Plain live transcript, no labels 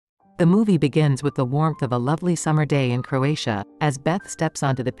The movie begins with the warmth of a lovely summer day in Croatia, as Beth steps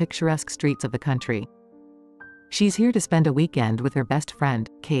onto the picturesque streets of the country. She's here to spend a weekend with her best friend,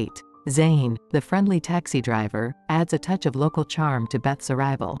 Kate. Zain, the friendly taxi driver, adds a touch of local charm to Beth's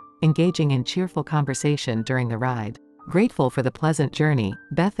arrival, engaging in cheerful conversation during the ride. Grateful for the pleasant journey,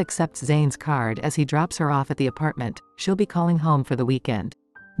 Beth accepts Zain's card as he drops her off at the apartment. She'll be calling home for the weekend.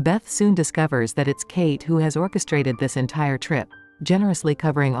 Beth soon discovers that it's Kate who has orchestrated this entire trip, generously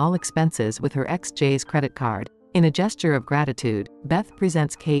covering all expenses with her ex Jay's credit card. In a gesture of gratitude, Beth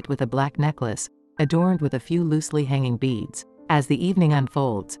presents Kate with a black necklace, adorned with a few loosely hanging beads. As the evening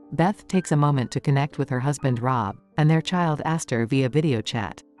unfolds, Beth takes a moment to connect with her husband Rob, and their child Aster via video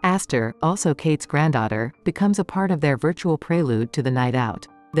chat. Aster, also Kate's granddaughter, becomes a part of their virtual prelude to the night out.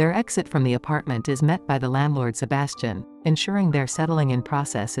 Their exit from the apartment is met by the landlord Sebastian, ensuring their settling in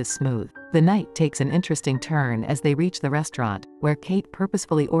process is smooth. The night takes an interesting turn as they reach the restaurant, where Kate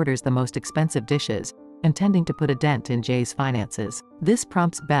purposefully orders the most expensive dishes, intending to put a dent in Jay's finances. This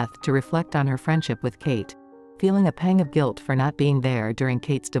prompts Beth to reflect on her friendship with Kate, feeling a pang of guilt for not being there during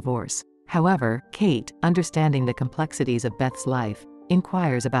Kate's divorce. However, Kate, understanding the complexities of Beth's life,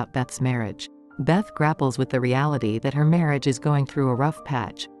 inquires about Beth's marriage. Beth grapples with the reality that her marriage is going through a rough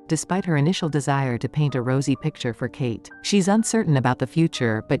patch, despite her initial desire to paint a rosy picture for Kate. She's uncertain about the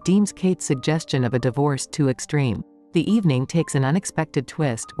future but deems Kate's suggestion of a divorce too extreme. The evening takes an unexpected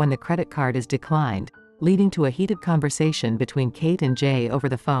twist when the credit card is declined, leading to a heated conversation between Kate and Jay over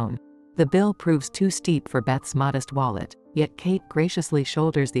the phone. The bill proves too steep for Beth's modest wallet, yet Kate graciously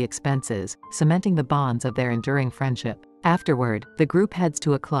shoulders the expenses, cementing the bonds of their enduring friendship. Afterward, the group heads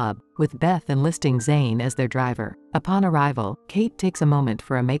to a club, with Beth enlisting Zain as their driver. Upon arrival, Kate takes a moment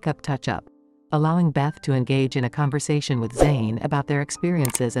for a makeup touch-up, allowing Beth to engage in a conversation with Zain about their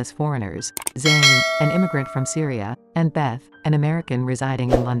experiences as foreigners. Zain, an immigrant from Syria, and Beth, an American residing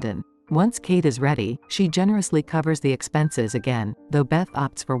in London. Once Kate is ready, she generously covers the expenses again, though Beth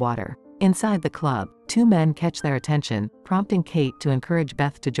opts for water. Inside the club, two men catch their attention, prompting Kate to encourage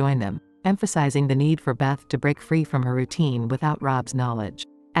Beth to join them, emphasizing the need for Beth to break free from her routine without Rob's knowledge.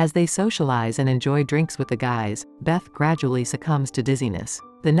 As they socialize and enjoy drinks with the guys, Beth gradually succumbs to dizziness.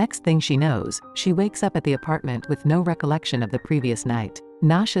 The next thing she knows, she wakes up at the apartment with no recollection of the previous night.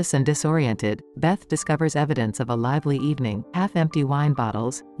 Nauseous and disoriented, Beth discovers evidence of a lively evening: half-empty wine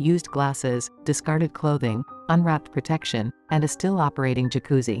bottles, used glasses, discarded clothing, unwrapped protection, and a still-operating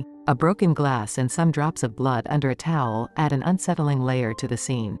jacuzzi. A broken glass and some drops of blood under a towel add an unsettling layer to the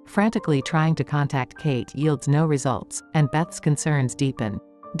scene. Frantically trying to contact Kate yields no results, and Beth's concerns deepen.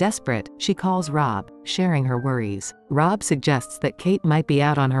 Desperate, she calls Rob, sharing her worries. Rob suggests that Kate might be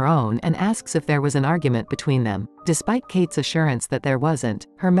out on her own and asks if there was an argument between them. Despite Kate's assurance that there wasn't,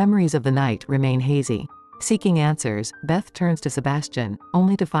 her memories of the night remain hazy. Seeking answers, Beth turns to Sebastian,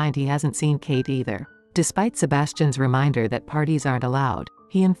 only to find he hasn't seen Kate either. Despite Sebastian's reminder that parties aren't allowed,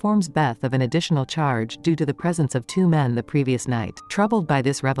 he informs Beth of an additional charge due to the presence of two men the previous night. Troubled by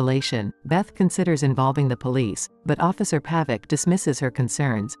this revelation, Beth considers involving the police, but Officer Pavic dismisses her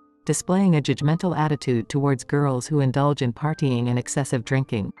concerns, displaying a judgmental attitude towards girls who indulge in partying and excessive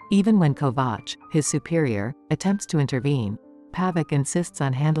drinking. Even when Kovac, his superior, attempts to intervene, Pavic insists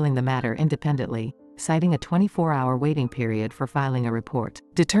on handling the matter independently, citing a 24-hour waiting period for filing a report.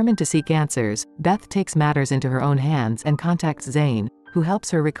 Determined to seek answers, Beth takes matters into her own hands and contacts Zain, who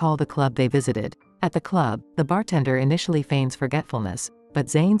helps her recall the club they visited. At the club, the bartender initially feigns forgetfulness, but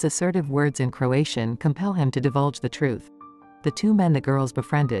Zain's assertive words in Croatian compel him to divulge the truth. The two men the girls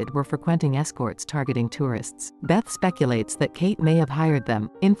befriended were frequenting escorts targeting tourists. Beth speculates that Kate may have hired them,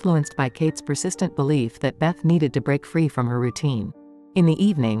 influenced by Kate's persistent belief that Beth needed to break free from her routine. In the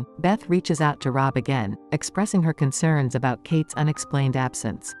evening, Beth reaches out to Rob again, expressing her concerns about Kate's unexplained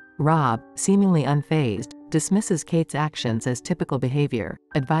absence. Rob, seemingly unfazed, dismisses Kate's actions as typical behavior,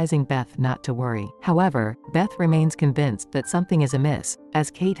 advising Beth not to worry. However, Beth remains convinced that something is amiss,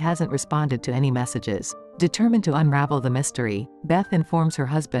 as Kate hasn't responded to any messages. Determined to unravel the mystery, Beth informs her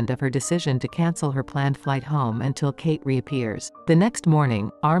husband of her decision to cancel her planned flight home until Kate reappears. The next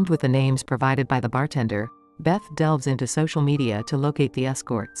morning, armed with the names provided by the bartender, Beth delves into social media to locate the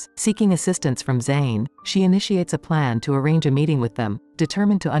escorts. Seeking assistance from Zain, she initiates a plan to arrange a meeting with them,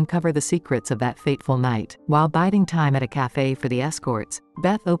 determined to uncover the secrets of that fateful night. While biding time at a cafe for the escorts,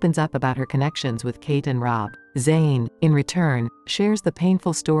 Beth opens up about her connections with Kate and Rob. Zain, in return, shares the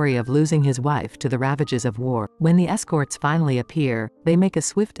painful story of losing his wife to the ravages of war. When the escorts finally appear, they make a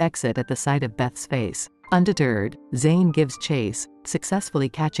swift exit at the sight of Beth's face. Undeterred, Zain gives chase, successfully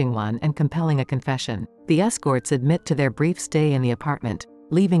catching one and compelling a confession. The escorts admit to their brief stay in the apartment,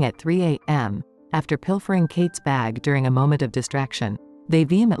 leaving at 3 a.m. after pilfering Kate's bag during a moment of distraction. They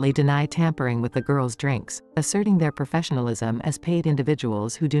vehemently deny tampering with the girls' drinks, asserting their professionalism as paid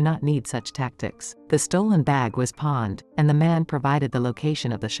individuals who do not need such tactics. The stolen bag was pawned, and the man provided the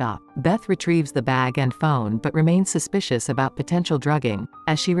location of the shop. Beth retrieves the bag and phone but remains suspicious about potential drugging,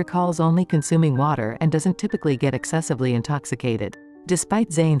 as she recalls only consuming water and doesn't typically get excessively intoxicated.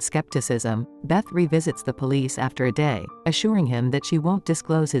 Despite Zain's skepticism, Beth revisits the police after a day, assuring him that she won't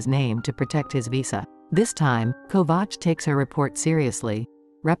disclose his name to protect his visa. This time, Kovac takes her report seriously,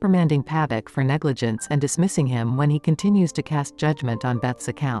 reprimanding Pavic for negligence and dismissing him when he continues to cast judgment on Beth's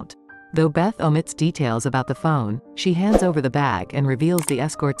account. Though Beth omits details about the phone, she hands over the bag and reveals the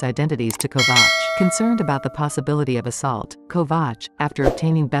escorts' identities to Kovac. Concerned about the possibility of assault, Kovac, after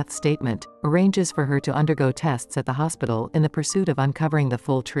obtaining Beth's statement, arranges for her to undergo tests at the hospital in the pursuit of uncovering the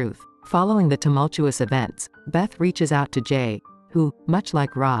full truth. Following the tumultuous events, Beth reaches out to Jay, who, much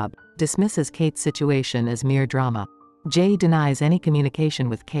like Rob, dismisses Kate's situation as mere drama. Jay denies any communication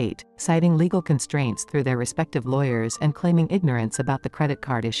with Kate, citing legal constraints through their respective lawyers and claiming ignorance about the credit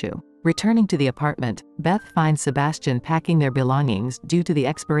card issue. Returning to the apartment, Beth finds Sebastian packing their belongings due to the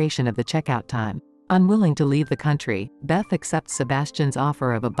expiration of the checkout time. Unwilling to leave the country, Beth accepts Sebastian's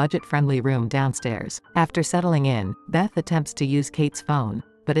offer of a budget-friendly room downstairs. After settling in, Beth attempts to use Kate's phone,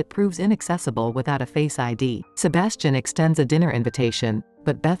 but it proves inaccessible without a Face ID. Sebastian extends a dinner invitation,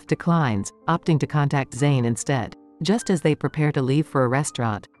 but Beth declines, opting to contact Zain instead. Just as they prepare to leave for a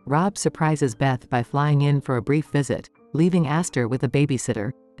restaurant, Rob surprises Beth by flying in for a brief visit, leaving Aster with a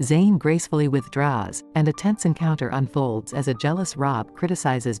babysitter. Zain gracefully withdraws, and a tense encounter unfolds as a jealous Rob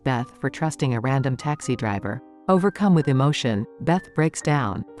criticizes Beth for trusting a random taxi driver. Overcome with emotion, Beth breaks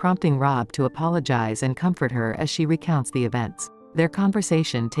down, prompting Rob to apologize and comfort her as she recounts the events. Their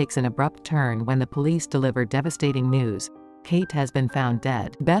conversation takes an abrupt turn when the police deliver devastating news. Kate has been found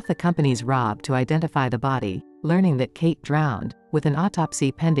dead. Beth accompanies Rob to identify the body, learning that Kate drowned, with an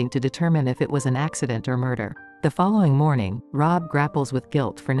autopsy pending to determine if it was an accident or murder. The following morning, Rob grapples with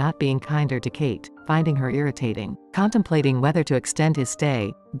guilt for not being kinder to Kate, finding her irritating. Contemplating whether to extend his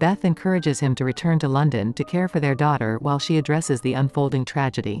stay, Beth encourages him to return to London to care for their daughter while she addresses the unfolding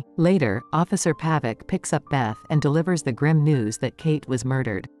tragedy. Later, Officer Pavic picks up Beth and delivers the grim news that Kate was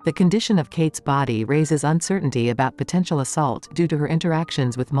murdered. The condition of Kate's body raises uncertainty about potential assault due to her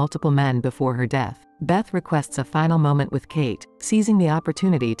interactions with multiple men before her death. Beth requests a final moment with Kate, seizing the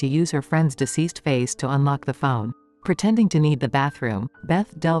opportunity to use her friend's deceased face to unlock the phone. Pretending to need the bathroom,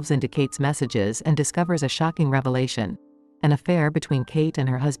 Beth delves into Kate's messages and discovers a shocking revelation: an affair between Kate and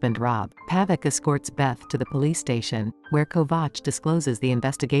her husband Rob. Pavic escorts Beth to the police station, where Kovac discloses the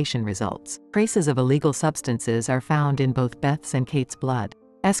investigation results. Traces of illegal substances are found in both Beth's and Kate's blood.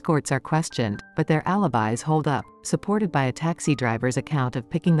 Escorts are questioned, but their alibis hold up, supported by a taxi driver's account of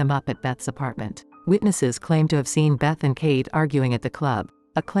picking them up at Beth's apartment. Witnesses claim to have seen Beth and Kate arguing at the club,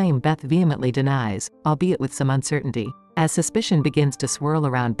 a claim Beth vehemently denies, albeit with some uncertainty. As suspicion begins to swirl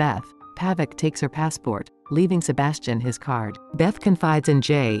around Beth, Pavic takes her passport, leaving Sebastian his card. Beth confides in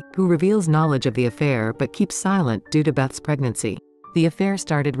Jay, who reveals knowledge of the affair but keeps silent due to Beth's pregnancy. The affair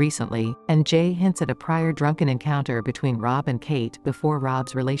started recently, and Jay hints at a prior drunken encounter between Rob and Kate before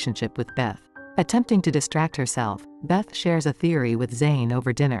Rob's relationship with Beth. Attempting to distract herself, Beth shares a theory with Zain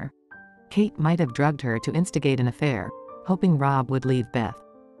over dinner. Kate might have drugged her to instigate an affair, hoping Rob would leave Beth.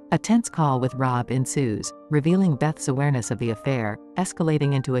 A tense call with Rob ensues, revealing Beth's awareness of the affair,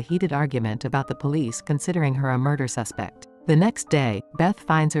 escalating into a heated argument about the police considering her a murder suspect. The next day, Beth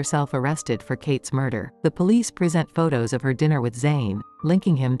finds herself arrested for Kate's murder. The police present photos of her dinner with Zain,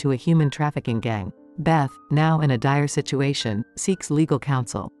 linking him to a human trafficking gang. Beth, now in a dire situation, seeks legal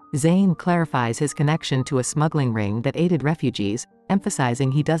counsel. Zain clarifies his connection to a smuggling ring that aided refugees, emphasizing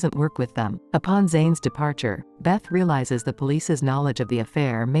he doesn't work with them. Upon Zain's departure, Beth realizes the police's knowledge of the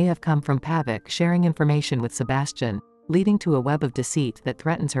affair may have come from Pavic sharing information with Sebastian, leading to a web of deceit that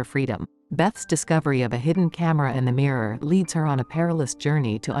threatens her freedom. Beth's discovery of a hidden camera in the mirror leads her on a perilous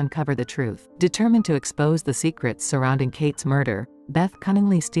journey to uncover the truth. Determined to expose the secrets surrounding Kate's murder, Beth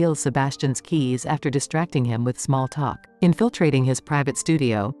cunningly steals Sebastian's keys after distracting him with small talk. Infiltrating his private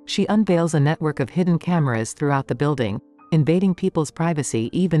studio, she unveils a network of hidden cameras throughout the building, invading people's privacy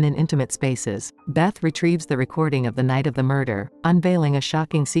even in intimate spaces. Beth retrieves the recording of the night of the murder, unveiling a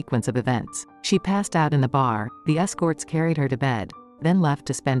shocking sequence of events. She passed out in the bar, the escorts carried her to bed, then left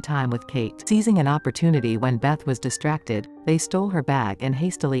to spend time with Kate. Seizing an opportunity when Beth was distracted, they stole her bag and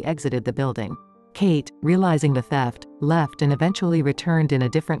hastily exited the building. Kate, realizing the theft, left and eventually returned in a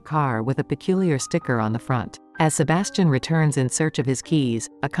different car with a peculiar sticker on the front. As Sebastian returns in search of his keys,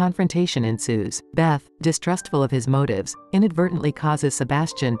 a confrontation ensues. Beth, distrustful of his motives, inadvertently causes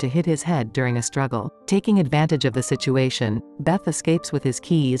Sebastian to hit his head during a struggle. Taking advantage of the situation, Beth escapes with his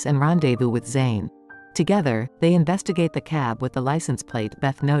keys and rendezvous with Zain. Together, they investigate the cab with the license plate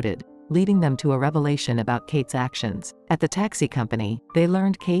Beth noted, leading them to a revelation about Kate's actions. At the taxi company, they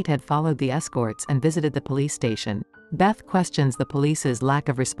learned Kate had followed the escorts and visited the police station. Beth questions the police's lack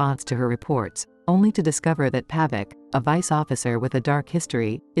of response to her reports, only to discover that Pavic, a vice officer with a dark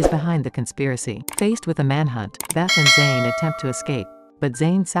history, is behind the conspiracy. Faced with a manhunt, Beth and Zain attempt to escape, but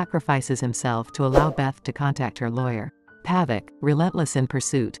Zain sacrifices himself to allow Beth to contact her lawyer. Pavic, relentless in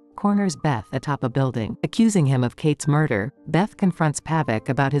pursuit, corners Beth atop a building. Accusing him of Kate's murder, Beth confronts Pavic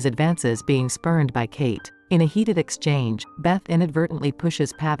about his advances being spurned by Kate. In a heated exchange, Beth inadvertently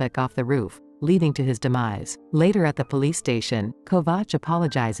pushes Pavic off the roof, leading to his demise. Later at the police station, Kovac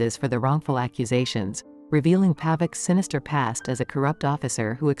apologizes for the wrongful accusations, revealing Pavic's sinister past as a corrupt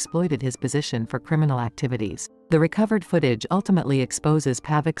officer who exploited his position for criminal activities. The recovered footage ultimately exposes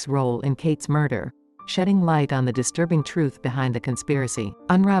Pavic's role in Kate's murder, shedding light on the disturbing truth behind the conspiracy.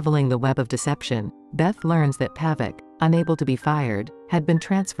 Unraveling the web of deception, Beth learns that Pavic, unable to be fired, had been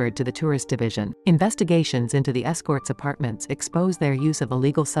transferred to the tourist division. Investigations into the escorts' apartments expose their use of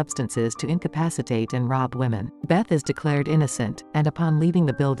illegal substances to incapacitate and rob women. Beth is declared innocent, and upon leaving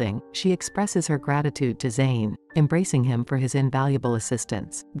the building, she expresses her gratitude to Zain, embracing him for his invaluable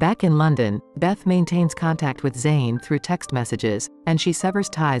assistance. Back in London, Beth maintains contact with Zain through text messages, and she severs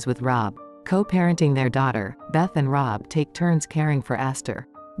ties with Rob. Co-parenting their daughter, Beth and Rob take turns caring for Aster.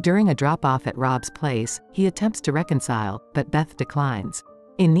 During a drop-off at Rob's place, he attempts to reconcile, but Beth declines.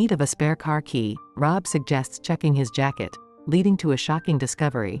 In need of a spare car key, Rob suggests checking his jacket, leading to a shocking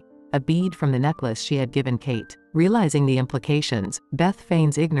discovery: a bead from the necklace she had given Kate. Realizing the implications, Beth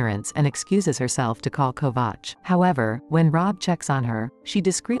feigns ignorance and excuses herself to call Kovac. However, when Rob checks on her, she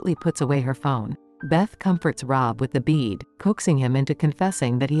discreetly puts away her phone. Beth comforts Rob with the bead, coaxing him into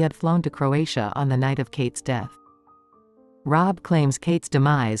confessing that he had flown to Croatia on the night of Kate's death. Rob claims Kate's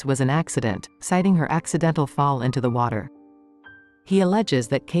demise was an accident, citing her accidental fall into the water. He alleges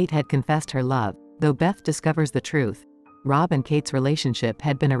that Kate had confessed her love, though Beth discovers the truth. Rob and Kate's relationship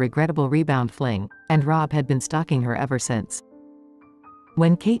had been a regrettable rebound fling, and Rob had been stalking her ever since.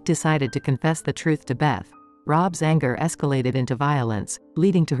 When Kate decided to confess the truth to Beth, Rob's anger escalated into violence,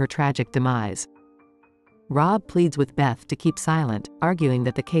 leading to her tragic demise. Rob pleads with Beth to keep silent, arguing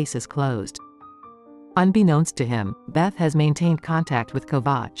that the case is closed. Unbeknownst to him, Beth has maintained contact with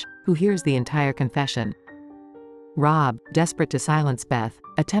Kovac, who hears the entire confession. Rob, desperate to silence Beth,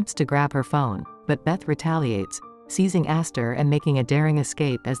 attempts to grab her phone, but Beth retaliates, seizing Aster and making a daring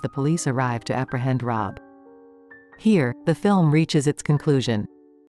escape as the police arrive to apprehend Rob. Here, the film reaches its conclusion.